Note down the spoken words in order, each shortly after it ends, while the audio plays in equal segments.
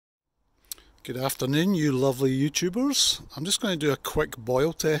Good afternoon, you lovely YouTubers. I'm just going to do a quick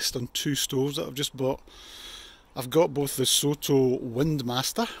boil test on two stoves that I've just bought. I've got both the SOTO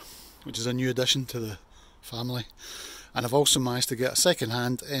Windmaster, which is a new addition to the family, and I've also managed to get a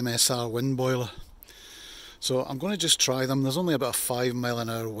second-hand MSR Windboiler. So I'm going to just try them. There's only about a 5 mile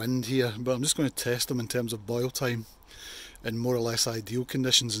an hour wind here, but I'm just going to test them in terms of boil time in more or less ideal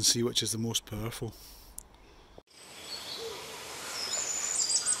conditions and see which is the most powerful.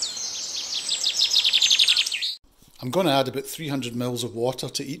 I'm going to add about 300 mils of water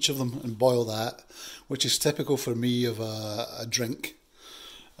to each of them and boil that, which is typical for me of a drink.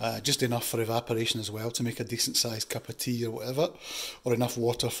 Just enough for evaporation as well to make a decent sized cup of tea or whatever, or enough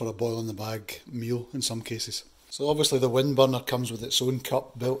water for a boil in the bag meal in some cases. So obviously the wind burner comes with its own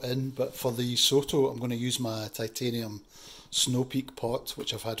cup built in, but for the SOTO I'm going to use my titanium Snow Peak pot,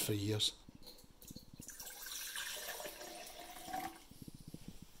 which I've had for years.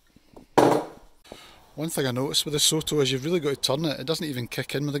 One thing I noticed with the SOTO is you've really got to turn it. It doesn't even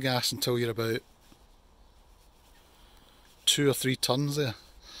kick in with the gas until you're about 2 or 3 turns there.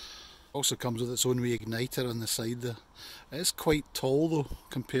 Also comes with its own reigniter on the side there. It's quite tall though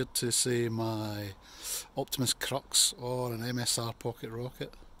compared to say my Optimus Crux or an MSR Pocket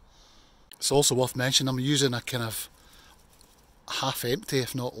Rocket. It's also worth mentioning I'm using a kind of half empty,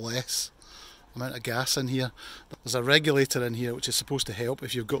 if not less, amount of gas in here. There's a regulator in here which is supposed to help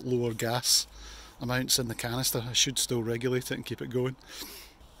if you've got lower gas amounts in the canister. I should still regulate it and keep it going.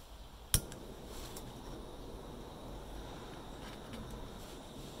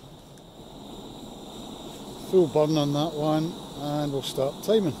 Full burn on that one, and we'll start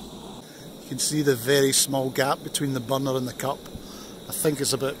timing. You can see the very small gap between the burner and the cup. I think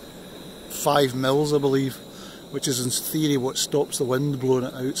it's about 5 mils I believe, which is in theory what stops the wind blowing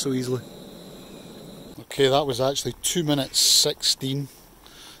it out so easily. Okay, that was actually 2 minutes 16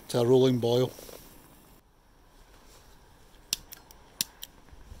 to a rolling boil.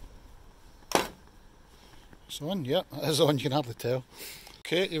 It's on, yeah, it is on, you can hardly tell.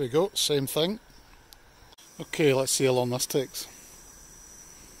 Okay, here we go, same thing. Okay, let's see how long this takes.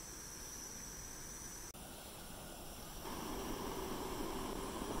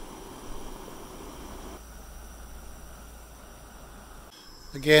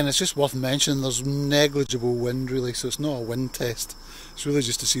 Again, it's just worth mentioning there's negligible wind really, so it's not a wind test. It's really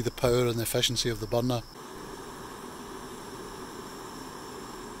just to see the power and the efficiency of the burner.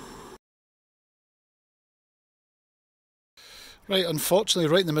 Right,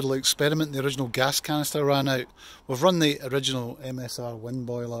 unfortunately right in the middle of the experiment the original gas canister ran out. We've run the original MSR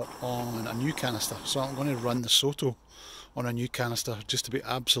Windboiler on a new canister, so I'm going to run the SOTO on a new canister just to be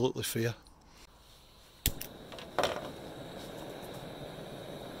absolutely fair.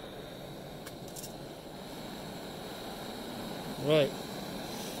 Right,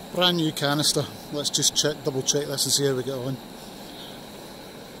 brand new canister. Let's just double check this and see how we get on.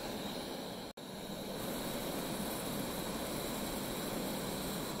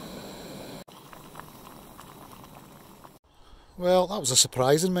 Well, that was a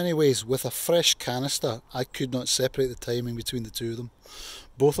surprise in many ways. With a fresh canister, I could not separate the timing between the two of them.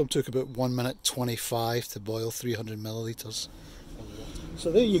 Both of them took about 1 minute 25 to boil 300 millilitres.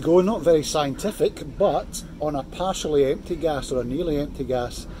 So there you go, not very scientific, but on a partially empty gas or a nearly empty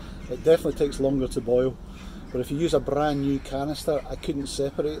gas, it definitely takes longer to boil. But if you use a brand new canister, I couldn't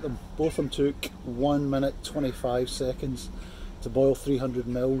separate them. Both of them took 1 minute 25 seconds to boil 300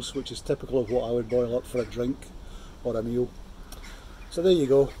 mils, which is typical of what I would boil up for a drink or a meal. So there you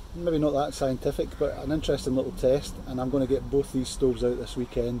go, maybe not that scientific, but an interesting little test, and I'm going to get both these stoves out this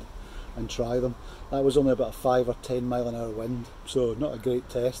weekend and try them. That was only about a 5 or 10 mile an hour wind, so not a great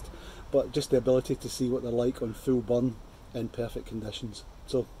test, but just the ability to see what they're like on full burn in perfect conditions.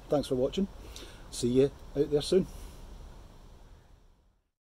 So thanks for watching, see you out there soon.